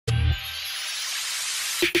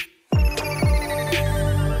You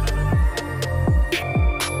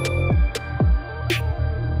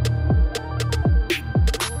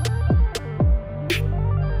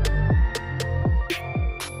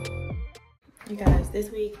guys,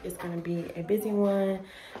 this week is gonna be a busy one.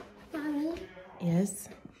 Mommy. Yes.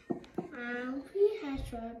 We have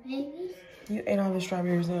strawberries. You ate all the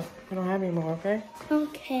strawberries up. We don't have any more, okay?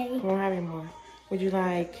 Okay. We don't have any more. Would you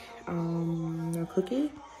like a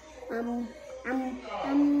cookie? Come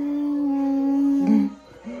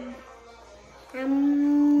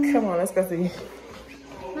on, let's go see.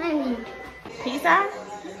 Mommy. Pizza?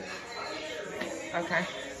 Okay.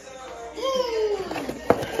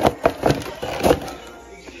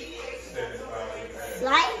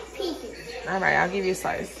 Slice pizza. All right, I'll give you a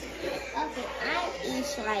slice. Okay, I eat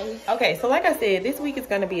slice. Okay, so like I said, this week is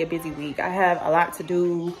going to be a busy week. I have a lot to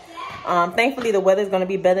do. Thankfully, the weather is going to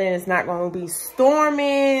be better and it's not going to be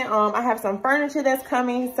storming. I have some furniture that's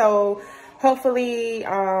coming, so hopefully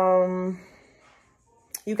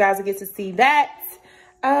you guys will get to see that.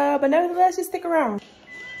 But nevertheless, just stick around.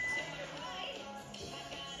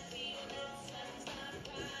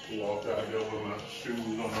 Walked out here with my shoes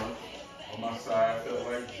on my side, felt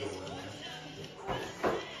like Jordan.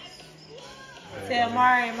 Tell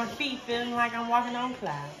Mari my feet feeling like I'm walking on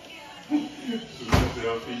clouds. Her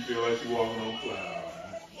feet feel like she's walking on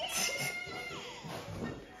clouds.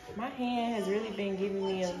 My hand has really been giving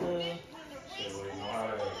me a little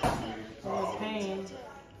pain.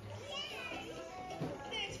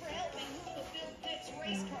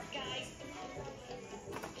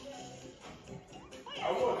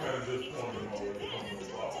 I was kind of disappointed when we come to the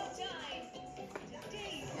ball.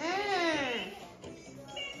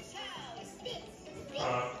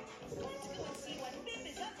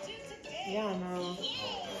 Y'all know,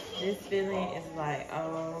 this feeling is like,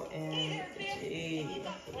 OMG.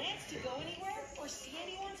 Plans to go anywhere or see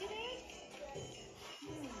anyone today?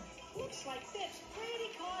 Looks like Pip's pretty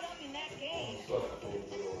caught up in that game.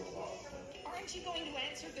 Aren't you going to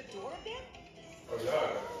answer the door, Pip? Oh, yeah.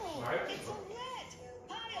 Oh, it's Alette.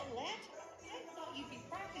 Hi, Alette. I thought you'd be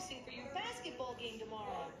practicing for your basketball game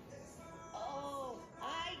tomorrow. Oh,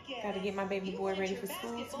 I get it. Gotta get my baby boy ready for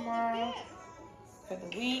school tomorrow, for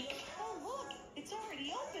the week. Oh, look, it's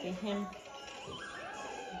already open. Get him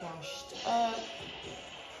washed up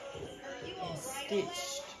and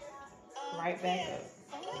stitched right back up.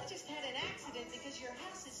 Alette just had an accident because your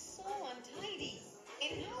house is so untidy.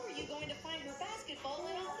 And how are you going to find her basketball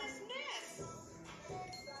in all this mess?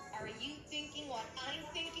 Are you thinking what I'm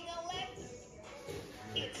thinking, Alette?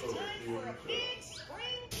 It's time for a big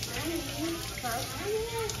spring.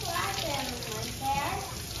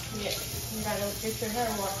 Yes, you gotta get your hair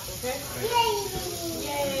washed, okay? Yay!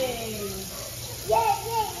 Yay! Yay,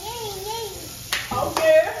 yay, yay, yay! Oh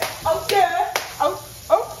yeah! Oh yeah!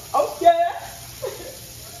 Oh yeah!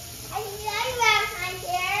 I love my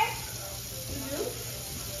hair.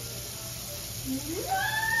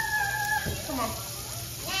 Come on.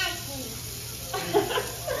 Nasty.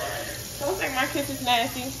 Don't think my kiss is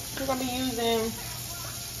nasty. We're gonna be using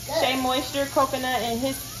Shea Moisture Coconut and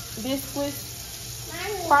his Biscuits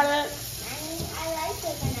Mommy, product. Mommy, I like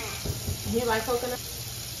coconut. You like coconut?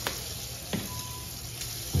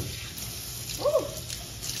 Ooh,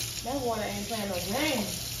 that water ain't playing no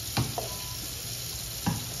games.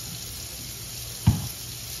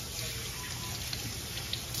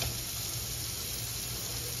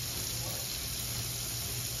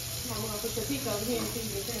 Come on, we're gonna put your feet over here and see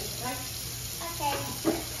your thing, right? Okay.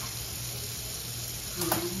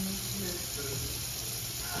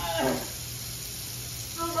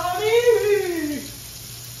 Mommy!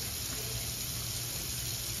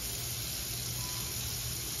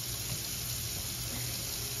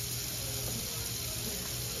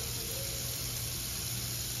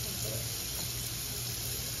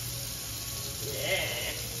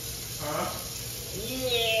 Huh?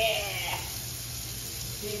 Yeah!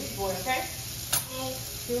 Be a big boy, okay?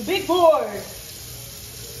 You're a big boy!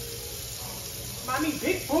 Mommy,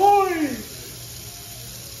 big boy!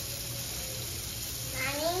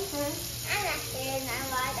 Mommy, I'm not scared of that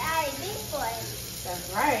water. I'm a big boy. That's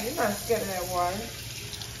right, you're not scared of that water.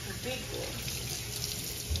 You're a big boy.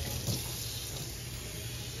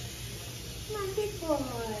 My big boy.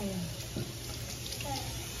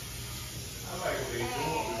 I like what they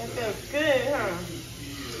doing. That feels good, huh?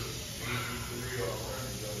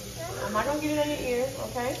 I'm not gonna get it in your ears,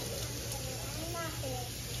 okay? I'm not scared.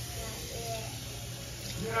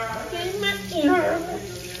 Okay, my ear.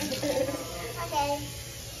 Okay.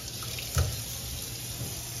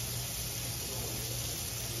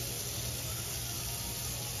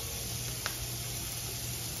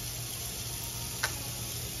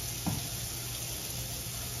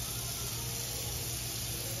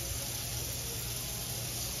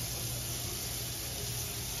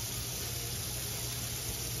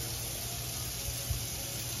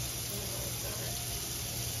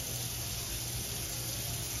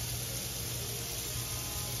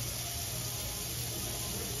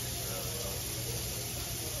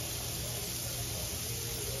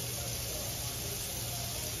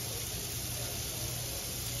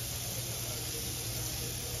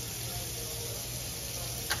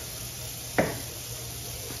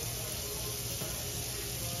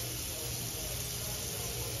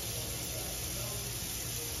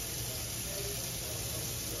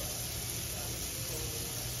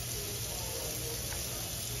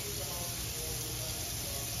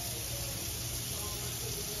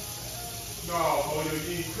 No, hold your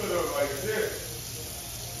knee cut up like this.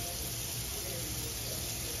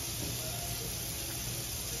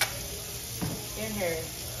 In here.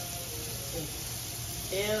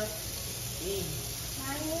 L-E.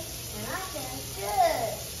 Mommy, I feel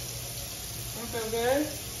good. You feel good?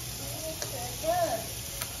 I feel good.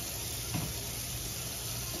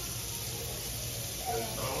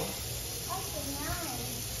 That's all. That's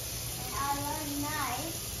nice. I love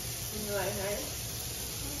nice. You like night?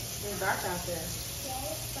 It's dark out there.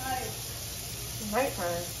 Yeah, it's dark. It's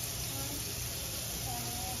nighttime.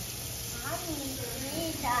 Mommy,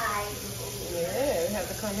 three times. Yeah, we have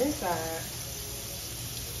to come inside.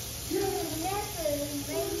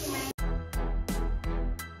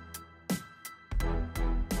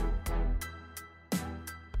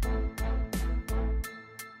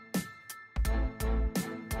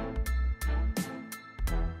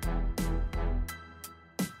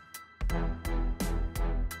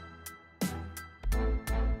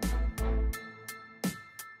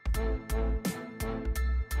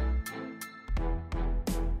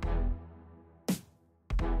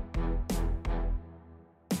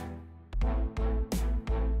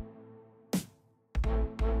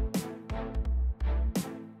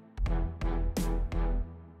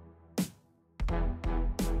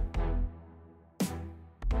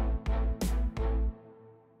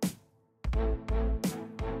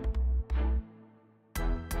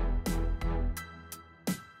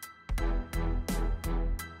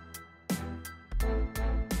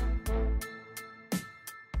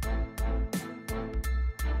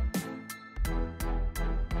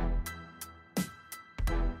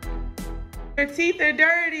 Your teeth are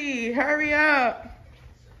dirty. Hurry up.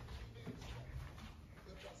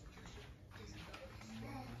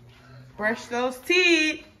 Brush those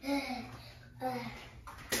teeth.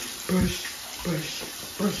 Brush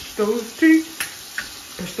those teeth.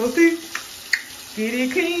 Brush those teeth. Get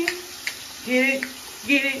it clean. Get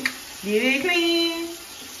it clean.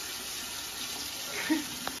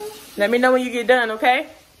 Let me know when you get done, okay?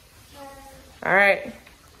 All right.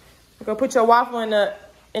 Go put your waffle in the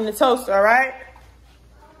toaster, all right?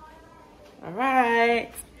 All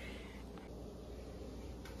right.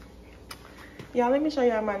 Y'all, let me show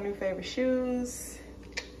y'all my new favorite shoes.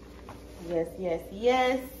 Yes, yes,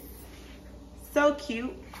 yes. So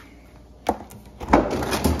cute.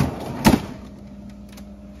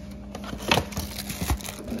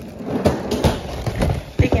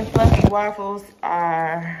 Thick and fluffy waffles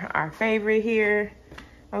are our favorite here.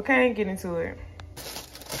 Okay, get into it.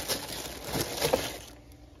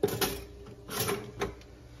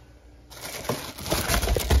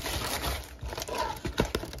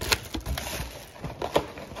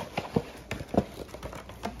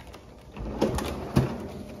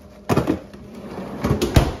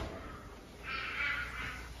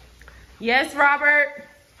 Yes, Robert?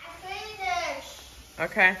 I finished.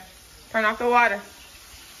 Okay. Turn off the water.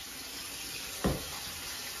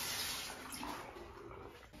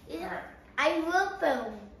 I whoop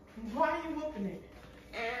them. Why are you whooping it?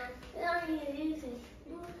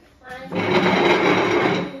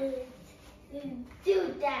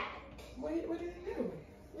 Do that. What did you do?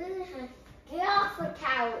 Get off the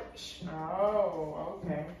couch. Oh,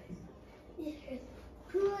 okay.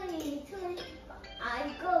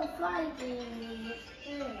 I go fighting.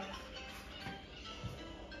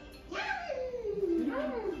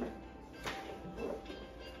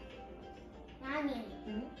 Mommy,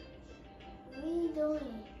 what are you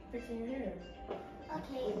doing? Fixing your hair.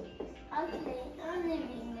 Okay, I'm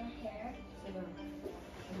leaving my hair. Sit down.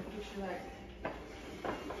 Let me push you right.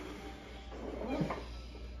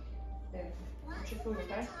 There. Put your food,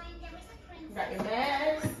 okay? You got your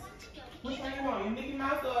mask. Which one you want? Your Mickey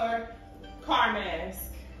Mouse or car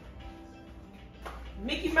mask?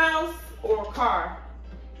 Mickey Mouse or car?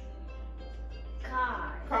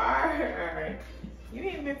 Car. Car? Alright. You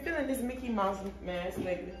ain't been feeling this Mickey Mouse mask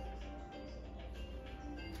lately.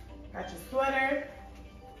 Got your sweater.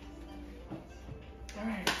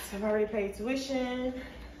 Alright, so I've already paid tuition.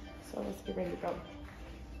 So let's get ready to go.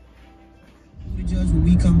 The judge when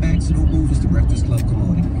we come back, so don't move. It's the Breakfast Club. Good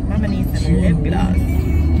morning. Mama needs some lip gloss.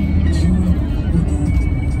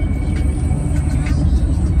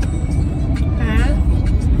 Huh?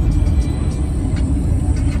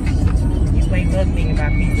 You wake up thinking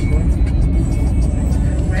about pizza, boy.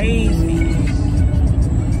 Crazy.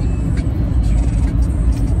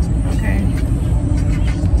 Okay.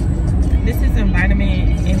 This is some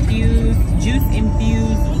vitamin infused, juice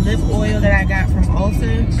infused lip oil that I got from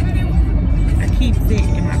Ulta. I keep it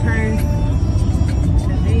in my purse.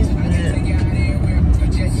 It is good.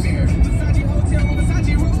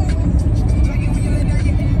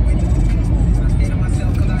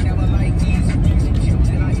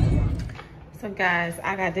 guys,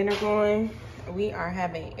 I got dinner going. We are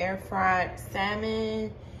having air fried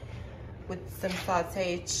salmon with some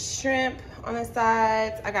sauteed shrimp on the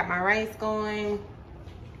sides. I got my rice going.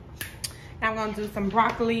 Now I'm gonna do some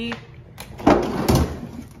broccoli.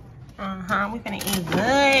 We finna eat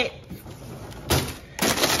good.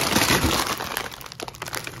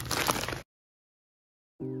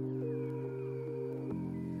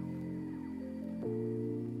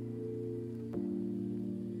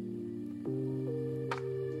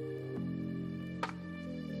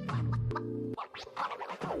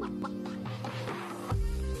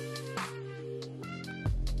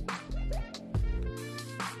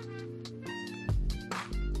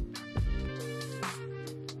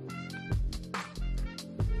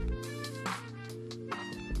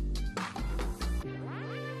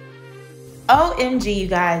 OMG, you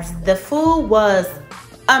guys, the food was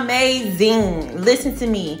amazing. Listen to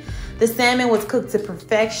me. The salmon was cooked to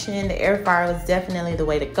perfection. The air fryer was definitely the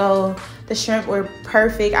way to go. The shrimp were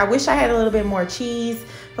perfect. I wish I had a little bit more cheese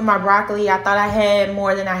for my broccoli. I thought I had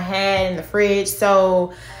more than I had in the fridge,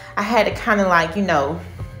 so I had to kind of like, you know,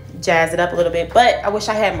 jazz it up a little bit, but I wish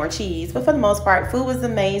I had more cheese. But for the most part, food was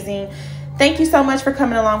amazing. Thank you so much for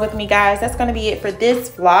coming along with me, guys. That's going to be it for this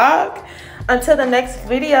vlog. Until the next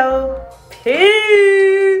video,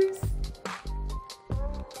 peace.